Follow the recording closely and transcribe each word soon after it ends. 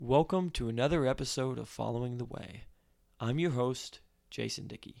Welcome to another episode of Following the Way. I'm your host, Jason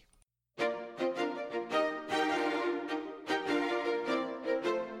Dickey.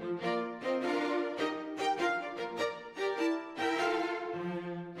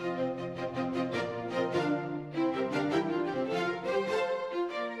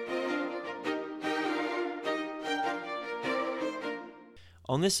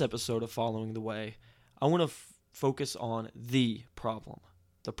 On this episode of Following the Way, I want to focus on the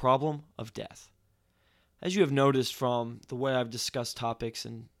problem of death. As you have noticed from the way I've discussed topics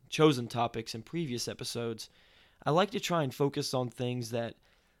and chosen topics in previous episodes, I like to try and focus on things that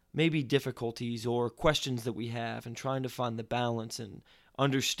may be difficulties or questions that we have and trying to find the balance and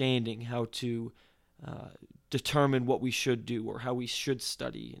understanding how to determine what we should do or how we should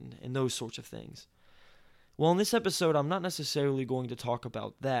study and those sorts of things. Well, in this episode, I'm not necessarily going to talk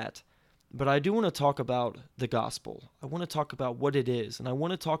about that, but I do want to talk about the gospel. I want to talk about what it is, and I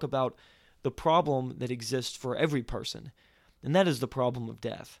want to talk about the problem that exists for every person, and that is the problem of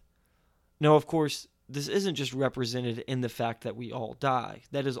death. Now, of course, this isn't just represented in the fact that we all die.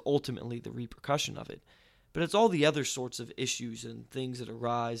 That is ultimately the repercussion of it. But it's all the other sorts of issues and things that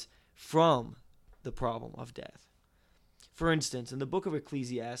arise from the problem of death. For instance, in the book of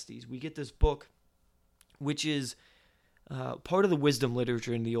Ecclesiastes, we get this book which is part of the wisdom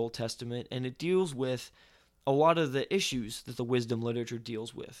literature in the Old Testament, and it deals with a lot of the issues that the wisdom literature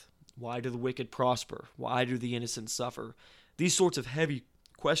deals with. Why do the wicked prosper? Why do the innocent suffer? These sorts of heavy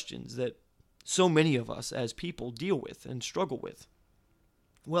questions that so many of us as people deal with and struggle with.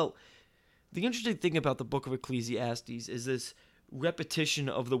 Well, the interesting thing about the book of Ecclesiastes is this repetition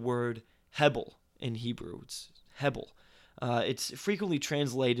of the word Hebel in Hebrew. It's Hebel. It's frequently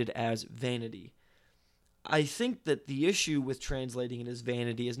translated as vanity. I think that the issue with translating it as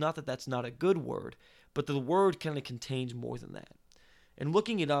vanity is not that that's not a good word, but the word kind of contains more than that. And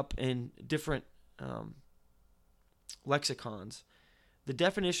looking it up in different lexicons, the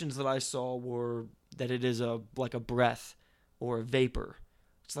definitions that I saw were that it is like a breath or a vapor.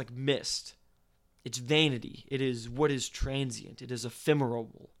 It's like mist. It's vanity. It is what is transient. It is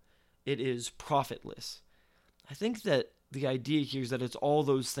ephemeral. It is profitless. I think that the idea here is that it's all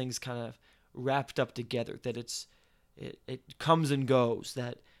those things kind of wrapped up together, that it comes and goes,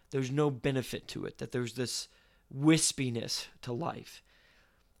 that there's no benefit to it, that there's this wispiness to life.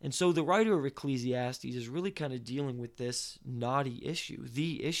 And so the writer of Ecclesiastes is really kind of dealing with this knotty issue,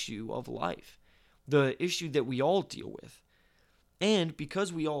 the issue of life, the issue that we all deal with. And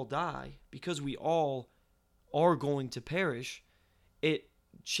because we all die, because we all are going to perish, it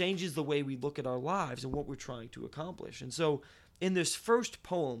changes the way we look at our lives and what we're trying to accomplish. And so in this first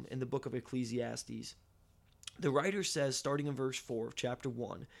poem in the book of Ecclesiastes, the writer says, starting in verse 4 of chapter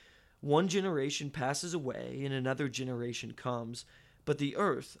 1, "One generation passes away, and another generation comes, but the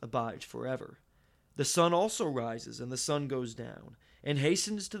earth abides forever. The sun also rises, and the sun goes down, and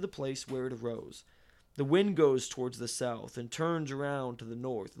hastens to the place where it arose. The wind goes towards the south, and turns around to the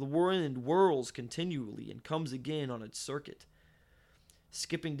north. The wind whirls continually, and comes again on its circuit."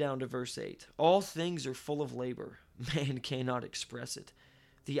 Skipping down to verse 8, "All things are full of labor. Man cannot express it.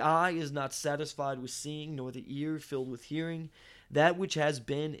 The eye is not satisfied with seeing, nor the ear filled with hearing. That which has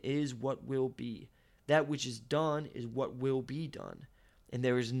been is what will be. That which is done is what will be done. And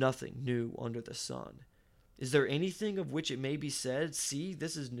there is nothing new under the sun. Is there anything of which it may be said, 'See,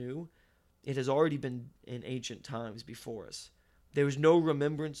 this is new'? It has already been in ancient times before us. There is no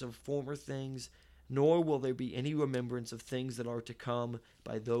remembrance of former things, nor will there be any remembrance of things that are to come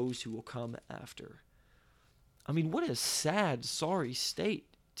by those who will come after." I mean, what a sad, sorry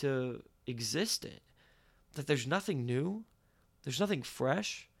state to exist in. That there's nothing new, there's nothing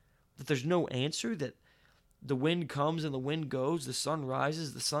fresh, that there's no answer, that the wind comes and the wind goes, the sun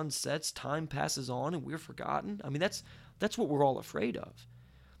rises, the sun sets, time passes on, and we're forgotten. I mean, that's what we're all afraid of.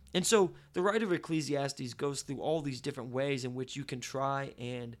 And so the writer of Ecclesiastes goes through all these different ways in which you can try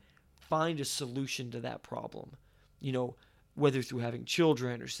and find a solution to that problem. You know, whether through having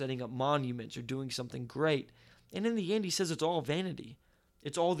children or setting up monuments or doing something great. And in the end, he says it's all vanity.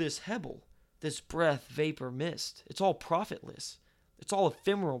 It's all this Hebel, this breath, vapor, mist. It's all profitless. It's all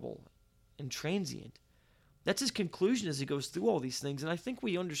ephemeral and transient. That's his conclusion as he goes through all these things. And I think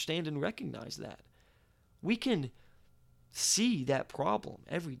we understand and recognize that. We can see that problem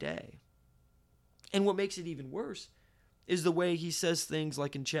every day. And what makes it even worse is the way he says things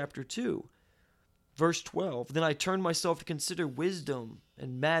like in chapter 2, verse 12, "Then I turned myself to consider wisdom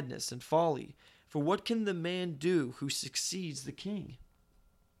and madness and folly. For what can the man do who succeeds the king?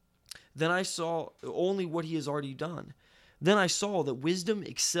 Then I saw only what he has already done. Then I saw that wisdom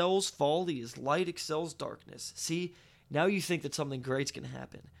excels folly as light excels darkness. See, Now you think that something great's going to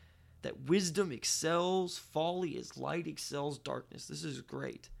happen. That wisdom excels folly as light excels darkness. This is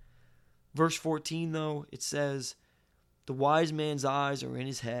great. Verse 14, though, it says, the wise man's eyes are in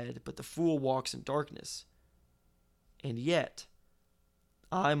his head, but the fool walks in darkness. And yet,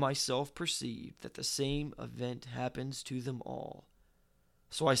 I myself perceive that the same event happens to them all.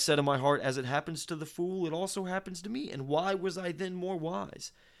 So I said in my heart, as it happens to the fool, it also happens to me. And why was I then more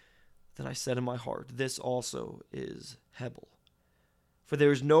wise? Then I said in my heart, this also is Hebel. For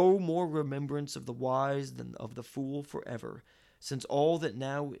there is no more remembrance of the wise than of the fool forever, since all that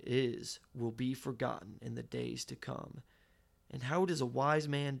now is will be forgotten in the days to come. And how does a wise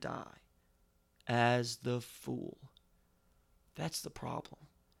man die? As the fool. That's the problem.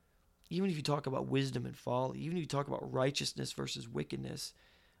 Even if you talk about wisdom and folly, even if you talk about righteousness versus wickedness,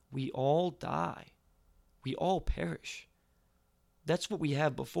 we all die. We all perish. That's what we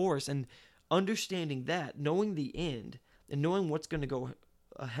have before us. And understanding that, knowing the end, and knowing what's going to go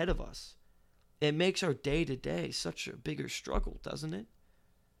ahead of us, it makes our day-to-day such a bigger struggle, doesn't it?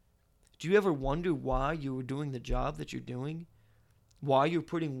 Do you ever wonder why you were doing the job that you're doing? Why you're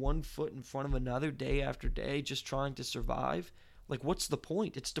putting one foot in front of another day after day just trying to survive? Like, what's the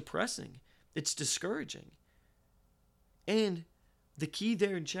point? It's depressing. It's discouraging. And the key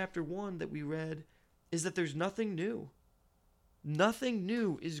there in chapter 1 that we read is that there's nothing new. Nothing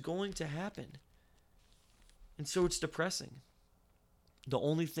new is going to happen. And so it's depressing. The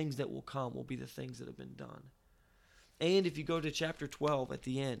only things that will come will be the things that have been done. And if you go to chapter 12 at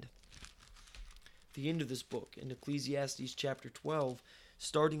the end of this book, in Ecclesiastes chapter 12,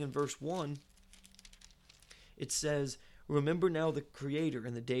 starting in verse 1, it says, remember now the Creator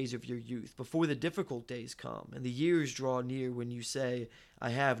in the days of your youth, before the difficult days come, and the years draw near when you say,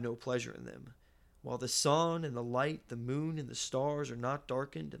 I have no pleasure in them. While the sun and the light, the moon and the stars are not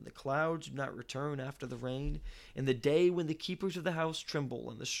darkened, and the clouds do not return after the rain, in the day when the keepers of the house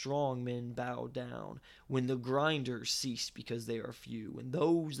tremble, and the strong men bow down, when the grinders cease because they are few, and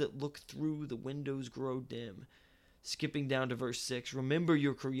those that look through the windows grow dim. Skipping down to verse 6, remember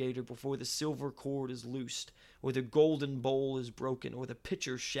your Creator before the silver cord is loosed, or the golden bowl is broken, or the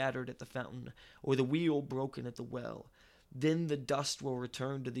pitcher shattered at the fountain, or the wheel broken at the well. Then the dust will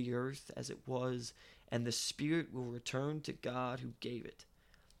return to the earth as it was, and the spirit will return to God who gave it.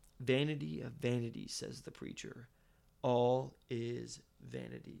 Vanity of vanities, says the preacher. All is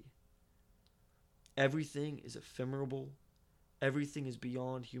vanity. Everything is ephemeral. Everything is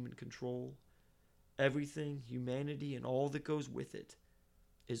beyond human control. Everything, humanity, and all that goes with it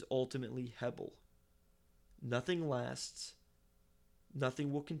is ultimately Hebel. Nothing lasts.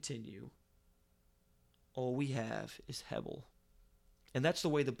 Nothing will continue. All we have is Hebel. And that's the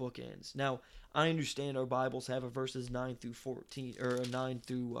way the book ends. Now, I understand our Bibles have verses 9 through 14, or 9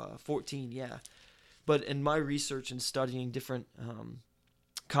 through 14, yeah. But in my research and studying different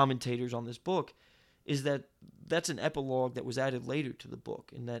commentators on this book, is that that's an epilogue that was added later to the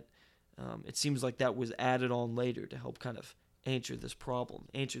book, and that it seems like that was added on later to help kind of answer this problem,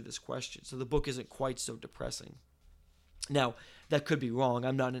 answer this question. So the book isn't quite so depressing. Now, that could be wrong.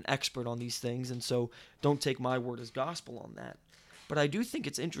 I'm not an expert on these things, and so don't take my word as gospel on that. But I do think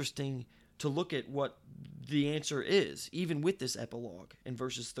it's interesting to look at what the answer is, even with this epilogue in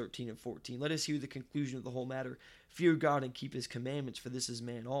verses 13 and 14. Let us hear the conclusion of the whole matter. Fear God and keep his commandments, for this is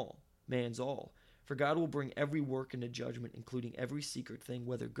man's all. For God will bring every work into judgment, including every secret thing,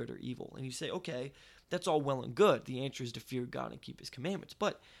 whether good or evil. And you say, okay, that's all well and good. The answer is to fear God and keep his commandments.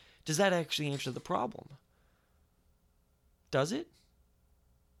 But does that actually answer the problem? Does it?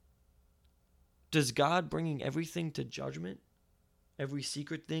 Does God bringing everything to judgment, every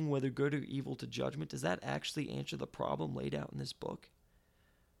secret thing, whether good or evil, to judgment, does that actually answer the problem laid out in this book?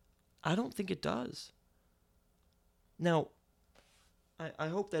 I don't think it does. Now, I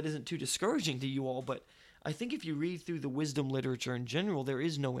hope that isn't too discouraging to you all, but I think if you read through the wisdom literature in general, there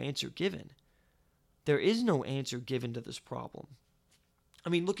is no answer given. There is no answer given to this problem. I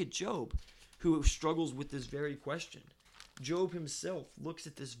mean, look at Job, who struggles with this very question. Job himself looks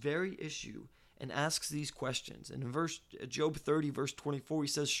at this very issue and asks these questions. And in Job 30, verse 24, he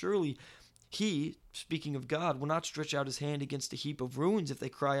says, surely he, speaking of God, will not stretch out his hand against a heap of ruins if they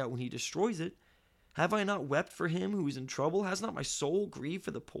cry out when he destroys it. Have I not wept for him who is in trouble? Has not my soul grieved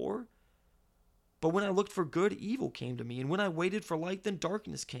for the poor? But when I looked for good, evil came to me. And when I waited for light, then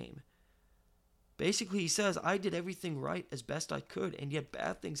darkness came. Basically, he says, I did everything right as best I could, and yet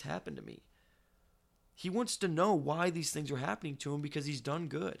bad things happened to me. He wants to know why these things are happening to him because he's done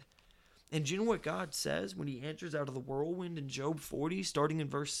good. And do you know what God says when he enters out of the whirlwind in Job 40, starting in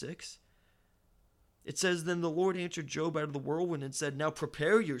verse 6? It says, "Then the Lord answered Job out of the whirlwind and said, 'Now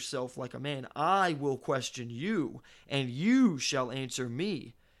prepare yourself like a man. I will question you, and you shall answer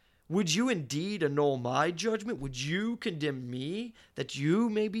me. Would you indeed annul my judgment? Would you condemn me, that you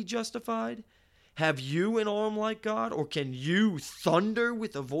may be justified? Have you an arm like God, or can you thunder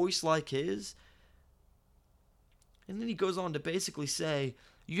with a voice like his?'" And then he goes on to basically say,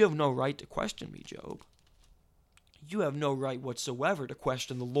 "You have no right to question me, Job. You have no right whatsoever to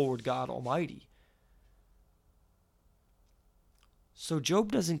question the Lord God Almighty." So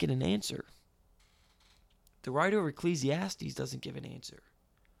Job doesn't get an answer. The writer of Ecclesiastes doesn't give an answer.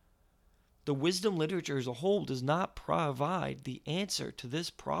 The wisdom literature as a whole does not provide the answer to this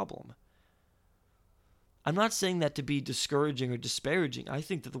problem. I'm not saying that to be discouraging or disparaging. I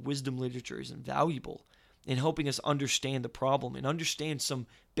think that the wisdom literature is invaluable in helping us understand the problem and understand some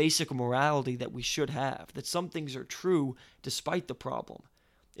basic morality that we should have, that some things are true despite the problem.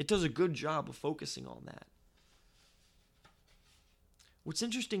 It does a good job of focusing on that. What's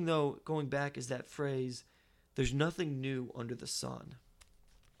interesting, though, going back, is that phrase, "There's nothing new under the sun."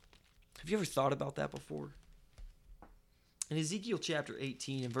 Have you ever thought about that before? In Ezekiel chapter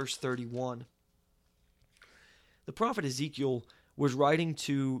 18 and verse 31, the prophet Ezekiel was writing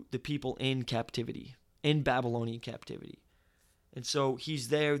to the people in captivity, in Babylonian captivity. And so he's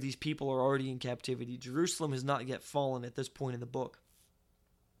there. These people are already in captivity. Jerusalem has not yet fallen at this point in the book.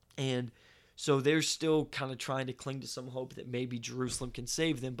 And so they're still kind of trying to cling to some hope that maybe Jerusalem can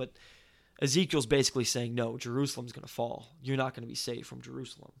save them. But Ezekiel's basically saying, no, Jerusalem's going to fall. You're not going to be saved from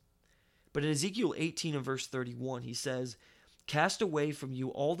Jerusalem. But in Ezekiel 18 and verse 31, he says, "Cast away from you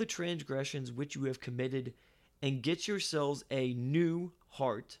all the transgressions which you have committed, and get yourselves a new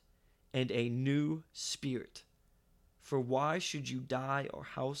heart and a new spirit. For why should you die, O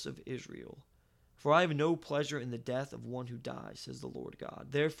house of Israel? For I have no pleasure in the death of one who dies, says the Lord God.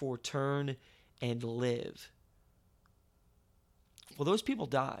 Therefore turn and live." Well, those people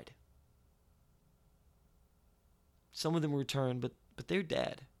died. Some of them returned, but they're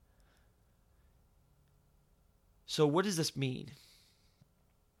dead. So what does this mean?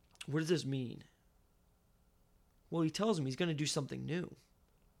 What does this mean? Well, he tells them he's going to do something new.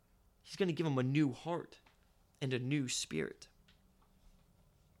 He's going to give them a new heart and a new spirit.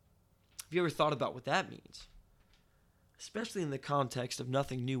 Have you ever thought about what that means? Especially in the context of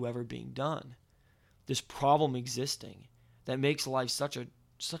nothing new ever being done. This problem existing that makes life such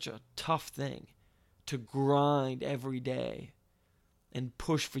a tough thing to grind every day and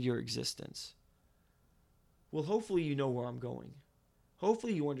push for your existence. Well, hopefully you know where I'm going.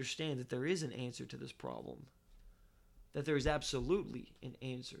 Hopefully you understand that there is an answer to this problem. That there is absolutely an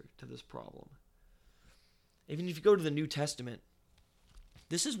answer to this problem. Even if you go to the New Testament,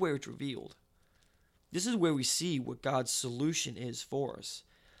 this is where it's revealed. This is where we see what God's solution is for us.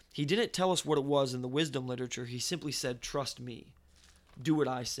 He didn't tell us what it was in the wisdom literature. He simply said, "Trust me. Do what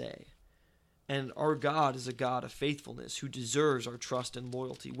I say." And our God is a God of faithfulness who deserves our trust and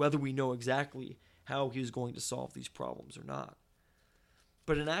loyalty, whether we know exactly how he is going to solve these problems or not.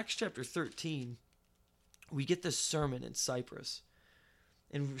 But in Acts chapter 13, we get this sermon in Cyprus.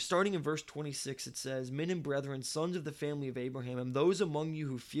 And starting in verse 26, it says, "Men and brethren, sons of the family of Abraham, and those among you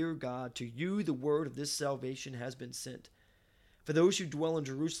who fear God, to you the word of this salvation has been sent. For those who dwell in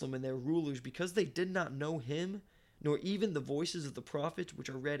Jerusalem and their rulers, because they did not know him, nor even the voices of the prophets, which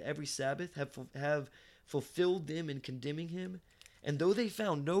are read every Sabbath, have fulfilled them in condemning him. And though they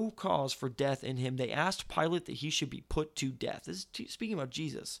found no cause for death in him, they asked Pilate that he should be put to death." This is speaking about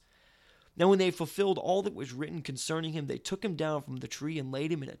Jesus. "Now when they fulfilled all that was written concerning him, they took him down from the tree and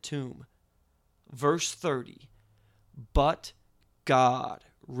laid him in a tomb." Verse 30, "But God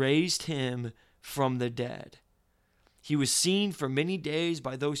raised him from the dead. He was seen for many days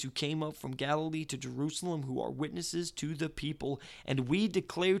by those who came up from Galilee to Jerusalem, who are witnesses to the people. And we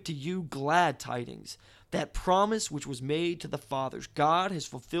declare to you glad tidings, that promise which was made to the fathers. God has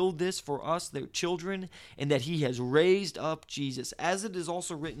fulfilled this for us, their children, and that he has raised up Jesus. As it is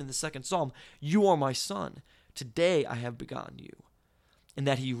also written in the second Psalm, 'You are my son. Today I have begotten you.' And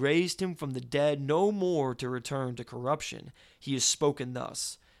that he raised him from the dead, no more to return to corruption. He has spoken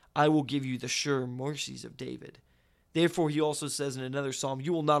thus, 'I will give you the sure mercies of David.' Therefore he also says in another psalm,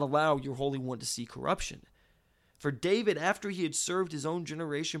 'You will not allow your Holy One to see corruption.' For David, after he had served his own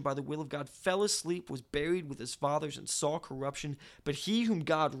generation by the will of God, fell asleep, was buried with his fathers, and saw corruption. But he whom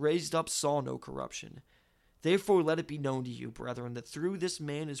God raised up saw no corruption. Therefore let it be known to you, brethren, that through this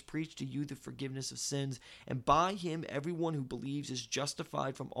man is preached to you the forgiveness of sins, and by him everyone who believes is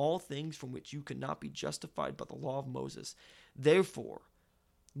justified from all things from which you could not be justified by the law of Moses. Therefore,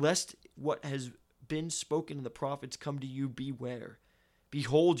 lest what has been spoken in the prophets come to you, beware.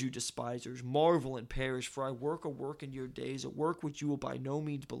 Behold, you despisers, marvel and perish, for I work a work in your days, a work which you will by no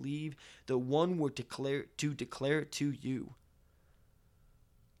means believe, though one were to declare it to you.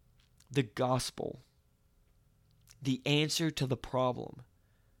 The gospel, the answer to the problem.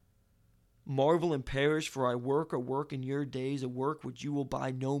 Marvel and perish, for I work a work in your days, a work which you will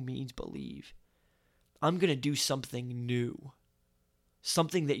by no means believe. I'm going to do something new,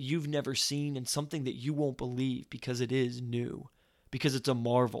 something that you've never seen, and something that you won't believe because it is new. Because it's a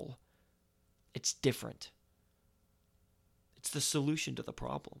marvel. It's different. It's the solution to the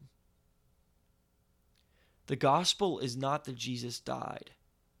problem. The gospel is not that Jesus died.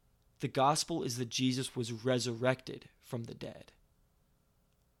 The gospel is that Jesus was resurrected from the dead.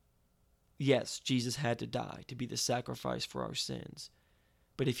 Yes, Jesus had to die to be the sacrifice for our sins.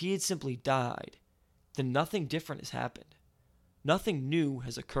 But if he had simply died, then nothing different has happened. Nothing new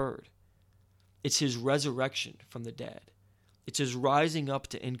has occurred. It's his resurrection from the dead. It's his rising up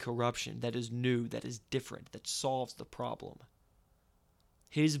to incorruption that is new, that is different, that solves the problem.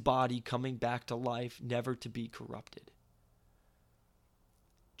 His body coming back to life, never to be corrupted.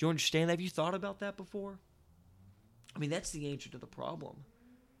 Do you understand that? Have you thought about that before? I mean, that's the answer to the problem.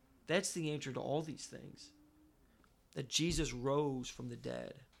 That's the answer to all these things. That Jesus rose from the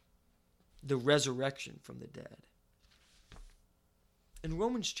dead. The resurrection from the dead. In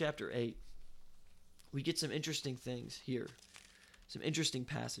Romans chapter 8, we get some interesting things here. Some interesting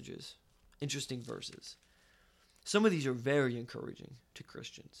passages, interesting verses. Some of these are very encouraging to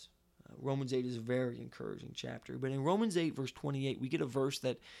Christians. Romans 8 is a very encouraging chapter. But in Romans 8, verse 28, we get a verse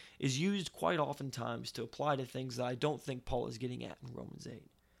that is used quite oftentimes to apply to things that I don't think Paul is getting at in Romans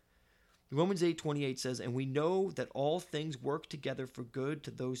 8. Romans 8:28 says, "And we know that all things work together for good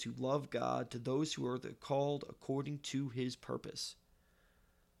to those who love God, to those who are called according to his purpose."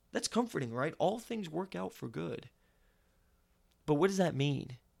 That's comforting, right? All things work out for good. But what does that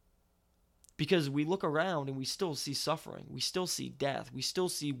mean? Because we look around and we still see suffering. We still see death. We still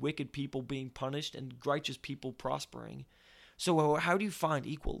see wicked people being punished and righteous people prospering. So how do you find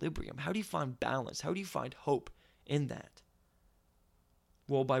equilibrium? How do you find balance? How do you find hope in that?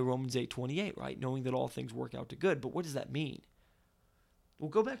 Well, by Romans 8:28, right? Knowing that all things work out to good. But what does that mean? Well,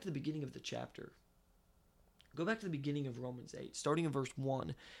 go back to the beginning of the chapter. Go back to the beginning of Romans 8, starting in verse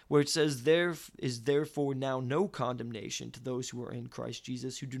 1, where it says, "There is therefore now no condemnation to those who are in Christ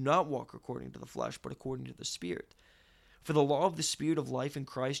Jesus, who do not walk according to the flesh, but according to the Spirit. For the law of the Spirit of life in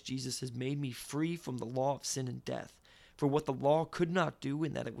Christ Jesus has made me free from the law of sin and death. For what the law could not do,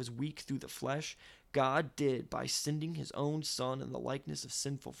 in that it was weak through the flesh, God did by sending his own Son in the likeness of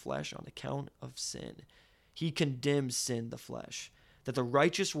sinful flesh on account of sin. He condemns sin, the flesh, that the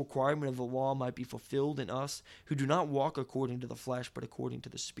righteous requirement of the law might be fulfilled in us who do not walk according to the flesh, but according to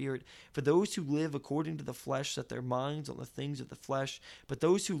the Spirit. For those who live according to the flesh set their minds on the things of the flesh, but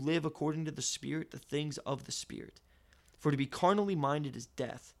those who live according to the Spirit, the things of the Spirit. For to be carnally minded is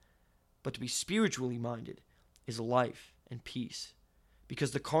death, but to be spiritually minded is life and peace.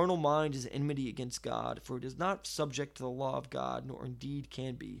 Because the carnal mind is enmity against God, for it is not subject to the law of God, nor indeed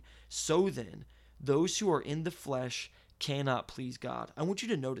can be. So then, those who are in the flesh cannot please God." I want you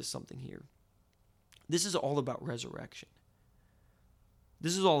to notice something here. This is all about resurrection.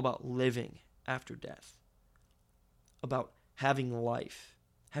 This is all about living after death, about having life,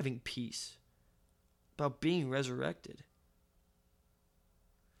 having peace, about being resurrected.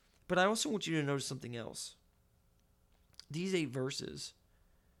 But I also want you to notice something else. These 8 verses,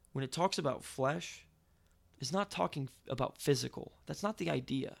 when it talks about flesh, it's not talking about physical. That's not the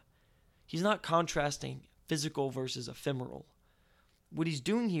idea. He's not contrasting physical versus ephemeral. What he's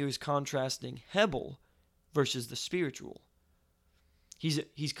doing here is contrasting Hebel versus the spiritual.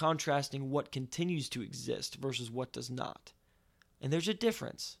 He's contrasting what continues to exist versus what does not. And there's a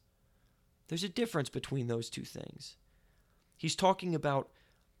difference. There's a difference between those two things. He's talking about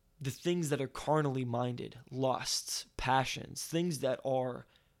the things that are carnally minded, lusts, passions, things that are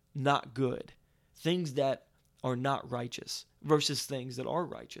not good, things that are not righteous versus things that are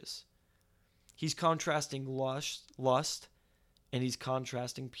righteous. He's contrasting lust, and he's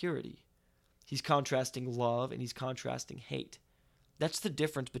contrasting purity. He's contrasting love, and he's contrasting hate. That's the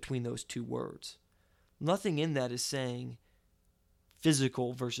difference between those two words. Nothing in that is saying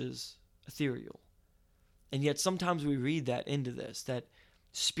physical versus ethereal. And yet sometimes we read that into this, that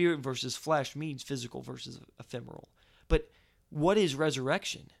spirit versus flesh means physical versus ephemeral. But what is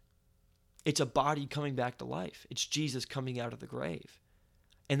resurrection? It's a body coming back to life. It's Jesus coming out of the grave.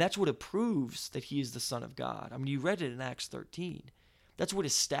 And that's what it proves that he is the Son of God. I mean, you read it in Acts 13. That's what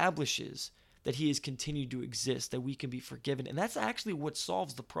establishes that he has continued to exist, that we can be forgiven. And that's actually what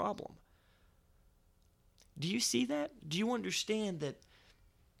solves the problem. Do you see that? Do you understand that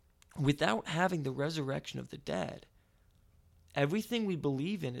Without having the resurrection of the dead, everything we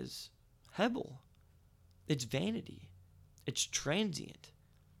believe in is hebel. It's vanity. It's transient.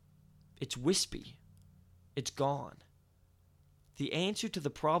 It's wispy. It's gone. The answer to the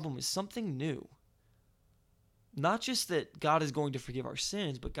problem is something new. Not just that God is going to forgive our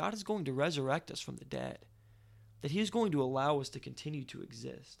sins, but God is going to resurrect us from the dead. That He is going to allow us to continue to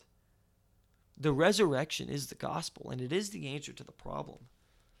exist. The resurrection is the gospel, and it is the answer to the problem.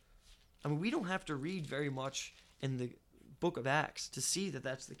 I mean, we don't have to read very much in the book of Acts to see that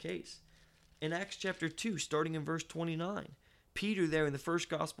that's the case. In Acts chapter 2, starting in verse 29, Peter there in the first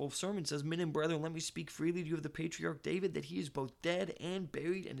gospel sermon says, "Men and brethren, let me speak freely to you of the patriarch David, that he is both dead and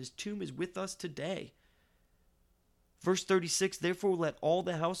buried, and his tomb is with us today." Verse 36, "Therefore let all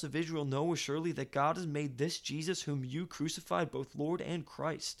the house of Israel know assuredly that God has made this Jesus whom you crucified both Lord and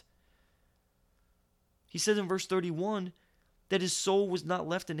Christ." He says in verse 31 that his soul was not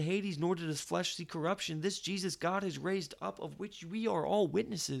left in Hades, nor did his flesh see corruption. This Jesus God has raised up, of which we are all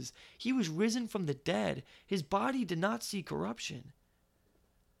witnesses. He was risen from the dead. His body did not see corruption.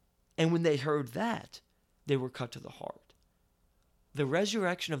 And when they heard that, they were cut to the heart. The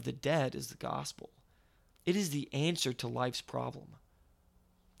resurrection of the dead is the gospel. It is the answer to life's problem.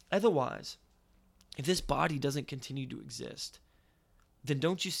 Otherwise, if this body doesn't continue to exist, then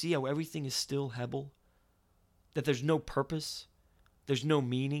don't you see how everything is still hebel? That there's no purpose, there's no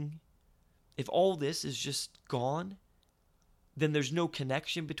meaning. If all this is just gone, then there's no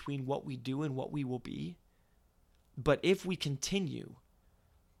connection between what we do and what we will be. But if we continue,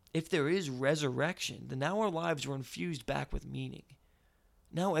 if there is resurrection, then now our lives are infused back with meaning.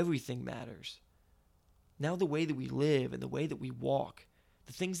 Now everything matters. Now the way that we live and the way that we walk,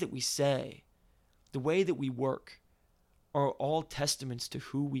 the things that we say, the way that we work are all testaments to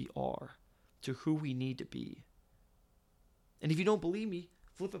who we are, to who we need to be. And if you don't believe me,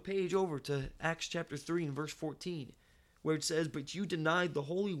 flip a page over to Acts chapter 3 and verse 14, where it says, "But you denied the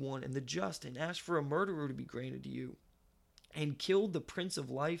Holy One and the just, and asked for a murderer to be granted to you, and killed the Prince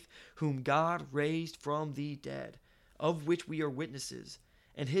of Life, whom God raised from the dead, of which we are witnesses.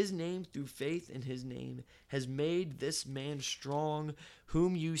 And his name, through faith in his name, has made this man strong,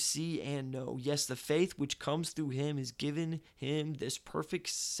 whom you see and know. Yes, the faith which comes through him has given him this perfect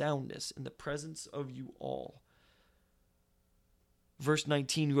soundness in the presence of you all." Verse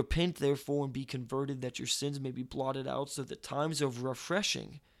 19, "Repent therefore and be converted, that your sins may be blotted out, so that times of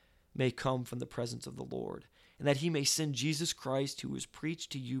refreshing may come from the presence of the Lord, and that he may send Jesus Christ, who was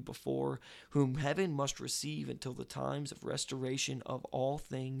preached to you before, whom heaven must receive until the times of restoration of all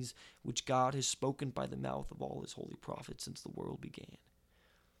things, which God has spoken by the mouth of all his holy prophets since the world began."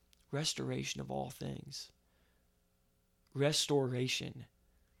 Restoration of all things. Restoration.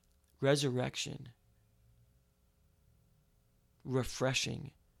 Resurrection.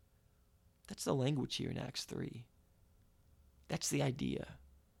 Refreshing. That's the language here in Acts 3. That's the idea.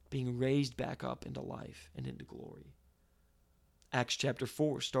 Being raised back up into life and into glory. Acts chapter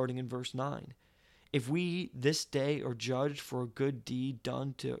 4, starting in verse 9. "If we this day are judged for a good deed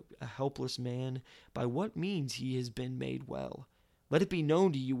done to a helpless man, by what means he has been made well, let it be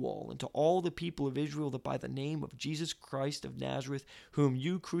known to you all and to all the people of Israel that by the name of Jesus Christ of Nazareth, whom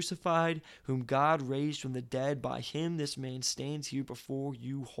you crucified, whom God raised from the dead, by him this man stands here before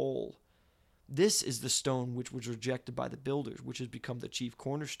you whole. This is the stone which was rejected by the builders, which has become the chief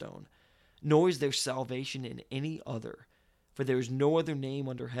cornerstone. Nor is there salvation in any other, for there is no other name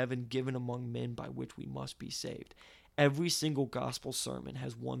under heaven given among men by which we must be saved." Every single gospel sermon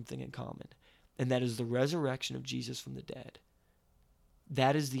has one thing in common, and that is the resurrection of Jesus from the dead.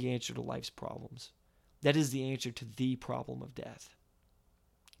 That is the answer to life's problems. That is the answer to the problem of death.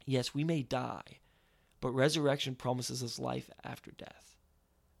 Yes, we may die, but resurrection promises us life after death.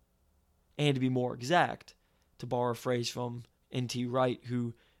 And to be more exact, to borrow a phrase from N.T. Wright,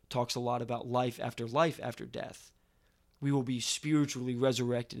 who talks a lot about life after death, we will be spiritually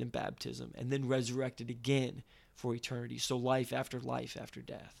resurrected in baptism and then resurrected again for eternity. So life after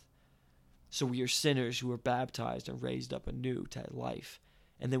death. So we are sinners who are baptized and raised up anew to life.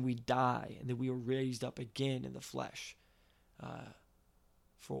 And then we die, and then we are raised up again in the flesh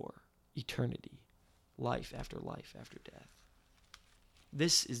for eternity. Life after death.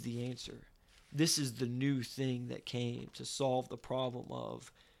 This is the answer. This is the new thing that came to solve the problem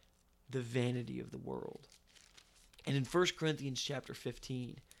of the vanity of the world. And in 1 Corinthians chapter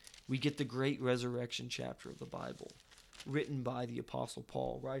 15, we get the great resurrection chapter of the Bible, written by the Apostle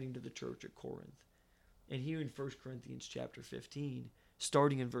Paul, writing to the church at Corinth. And here in 1 Corinthians chapter 15,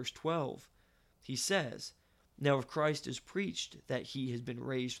 starting in verse 12, he says, "Now if Christ is preached that he has been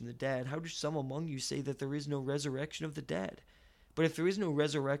raised from the dead, how do some among you say that there is no resurrection of the dead? But if there is no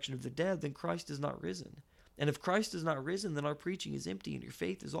resurrection of the dead, then Christ is not risen. And if Christ is not risen, then our preaching is empty and your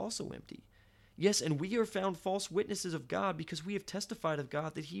faith is also empty. Yes, and we are found false witnesses of God because we have testified of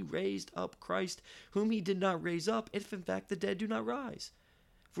God that he raised up Christ, whom he did not raise up, if in fact the dead do not rise.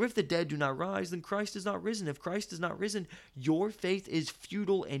 For if the dead do not rise, then Christ is not risen. If Christ is not risen, your faith is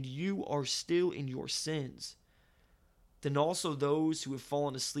futile and you are still in your sins. Then also those who have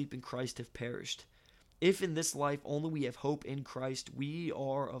fallen asleep in Christ have perished. If in this life only we have hope in Christ, we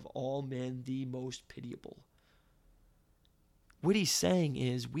are of all men the most pitiable. What he's saying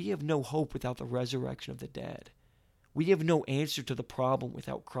is we have no hope without the resurrection of the dead. We have no answer to the problem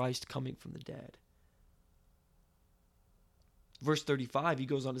without Christ coming from the dead. Verse 35, he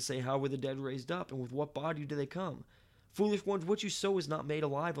goes on to say, how were the dead raised up, and with what body do they come? Foolish ones, what you sow is not made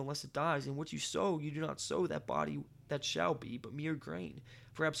alive unless it dies, and what you sow, you do not sow that body that shall be, but mere grain,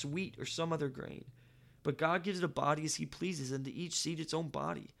 perhaps wheat or some other grain. But God gives it a body as he pleases, and to each seed its own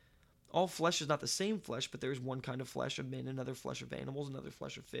body. All flesh is not the same flesh, but there is one kind of flesh of men, another flesh of animals, another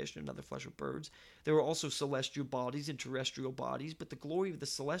flesh of fish, and another flesh of birds. There are also celestial bodies and terrestrial bodies, but the glory of the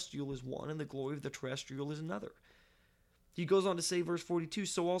celestial is one, and the glory of the terrestrial is another. He goes on to say, verse 42,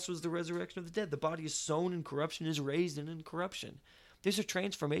 so also is the resurrection of the dead. The body is sown in corruption, is raised in incorruption. There's a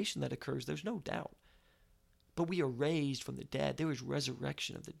transformation that occurs, there's no doubt. But we are raised from the dead. There is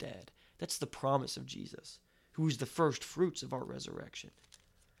resurrection of the dead. That's the promise of Jesus, who is the first fruits of our resurrection.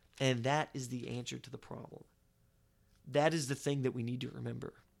 And that is the answer to the problem. That is the thing that we need to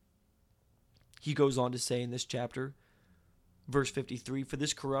remember. He goes on to say in this chapter, verse 53, for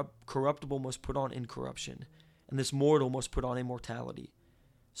this corruptible must put on incorruption, and this mortal must put on immortality.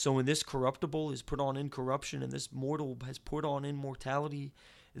 So when this corruptible is put on incorruption, and this mortal has put on immortality,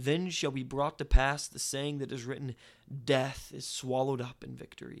 then shall be brought to pass the saying that is written, death is swallowed up in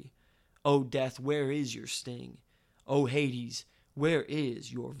victory. O death, where is your sting? O Hades, where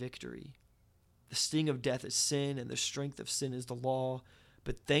is your victory? The sting of death is sin, and the strength of sin is the law.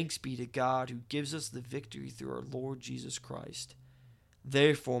 But thanks be to God who gives us the victory through our Lord Jesus Christ.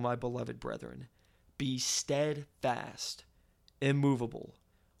 Therefore, my beloved brethren, be steadfast, immovable,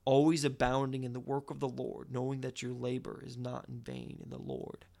 always abounding in the work of the Lord, knowing that your labor is not in vain in the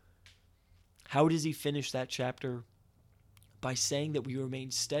Lord. How does he finish that chapter? By saying that we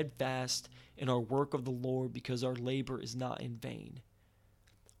remain steadfast in our work of the Lord because our labor is not in vain.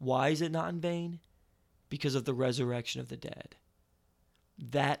 Why is it not in vain? Because of the resurrection of the dead.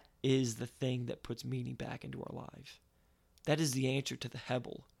 That is the thing that puts meaning back into our lives. That is the answer to the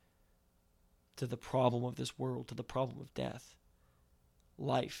Hebel, to the problem of this world, to the problem of death.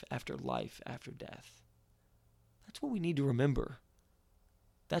 Life after death. That's what we need to remember.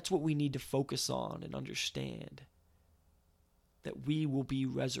 That's what we need to focus on and understand. That we will be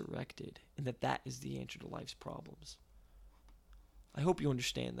resurrected, and that is the answer to life's problems. I hope you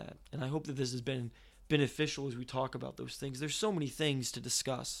understand that, and I hope that this has been beneficial as we talk about those things. There's so many things to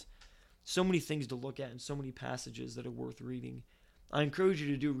discuss, so many things to look at, and so many passages that are worth reading. I encourage you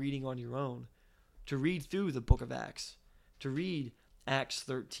to do reading on your own, to read through the book of Acts, to read Acts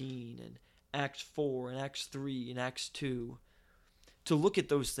 13, and Acts 4, and Acts 3, and Acts 2, to look at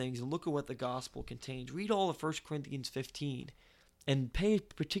those things and look at what the gospel contains. Read all of 1 Corinthians 15, and pay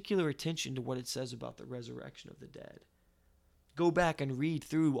particular attention to what it says about the resurrection of the dead. Go back and read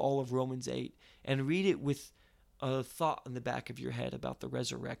through all of Romans 8 and read it with a thought in the back of your head about the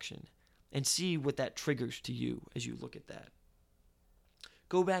resurrection and see what that triggers to you as you look at that.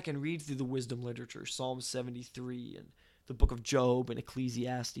 Go back and read through the wisdom literature, Psalm 73 and the book of Job and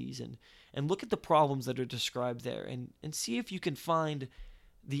Ecclesiastes, and look at the problems that are described there and see if you can find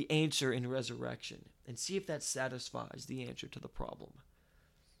the answer in resurrection and see if that satisfies the answer to the problem.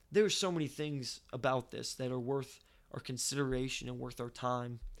 There are so many things about this that are worth our consideration and worth our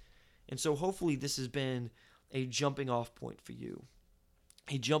time. And so hopefully this has been a jumping off point for you.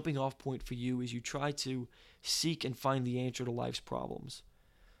 A jumping off point for you as you try to seek and find the answer to life's problems.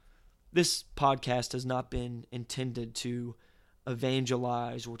 This podcast has not been intended to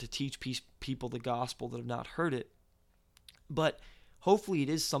evangelize or to teach people the gospel that have not heard it. But hopefully it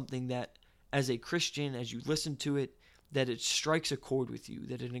is something that as a Christian, as you listen to it, that it strikes a chord with you,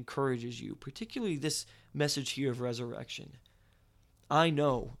 that it encourages you, particularly this message here of resurrection. I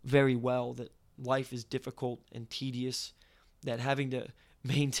know very well that life is difficult and tedious, that having to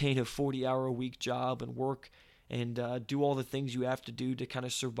maintain a 40-hour-a-week job and work and do all the things you have to do to kind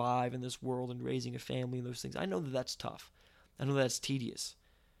of survive in this world and raising a family and those things, I know that that's tough. I know that's tedious.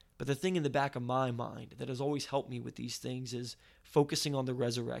 But the thing in the back of my mind that has always helped me with these things is focusing on the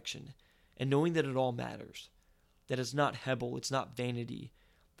resurrection and knowing that it all matters, that it's not Hebel, it's not vanity,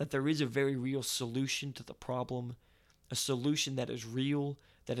 that there is a very real solution to the problem a solution that is real,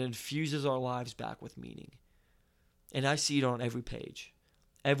 that infuses our lives back with meaning. And I see it on every page,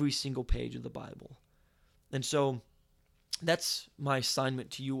 every single page of the Bible. And so that's my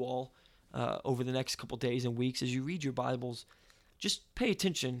assignment to you all over the next couple days and weeks as you read your Bibles. Just pay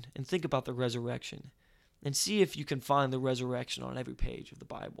attention and think about the resurrection and see if you can find the resurrection on every page of the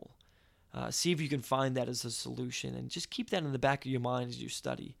Bible. See if you can find that as a solution, and just keep that in the back of your mind as you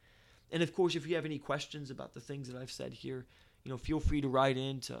study. And of course, if you have any questions about the things that I've said here, feel free to write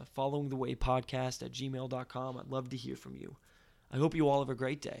in to followingthewaypodcast@gmail.com. I'd love to hear from you. I hope you all have a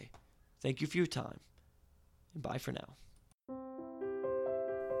great day. Thank you for your time, and bye for now.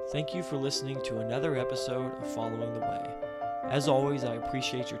 Thank you for listening to another episode of Following the Way. As always, I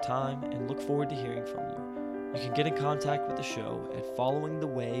appreciate your time and look forward to hearing from you. You can get in contact with the show at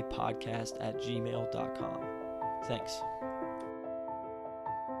followingthewaypodcast@gmail.com. Thanks.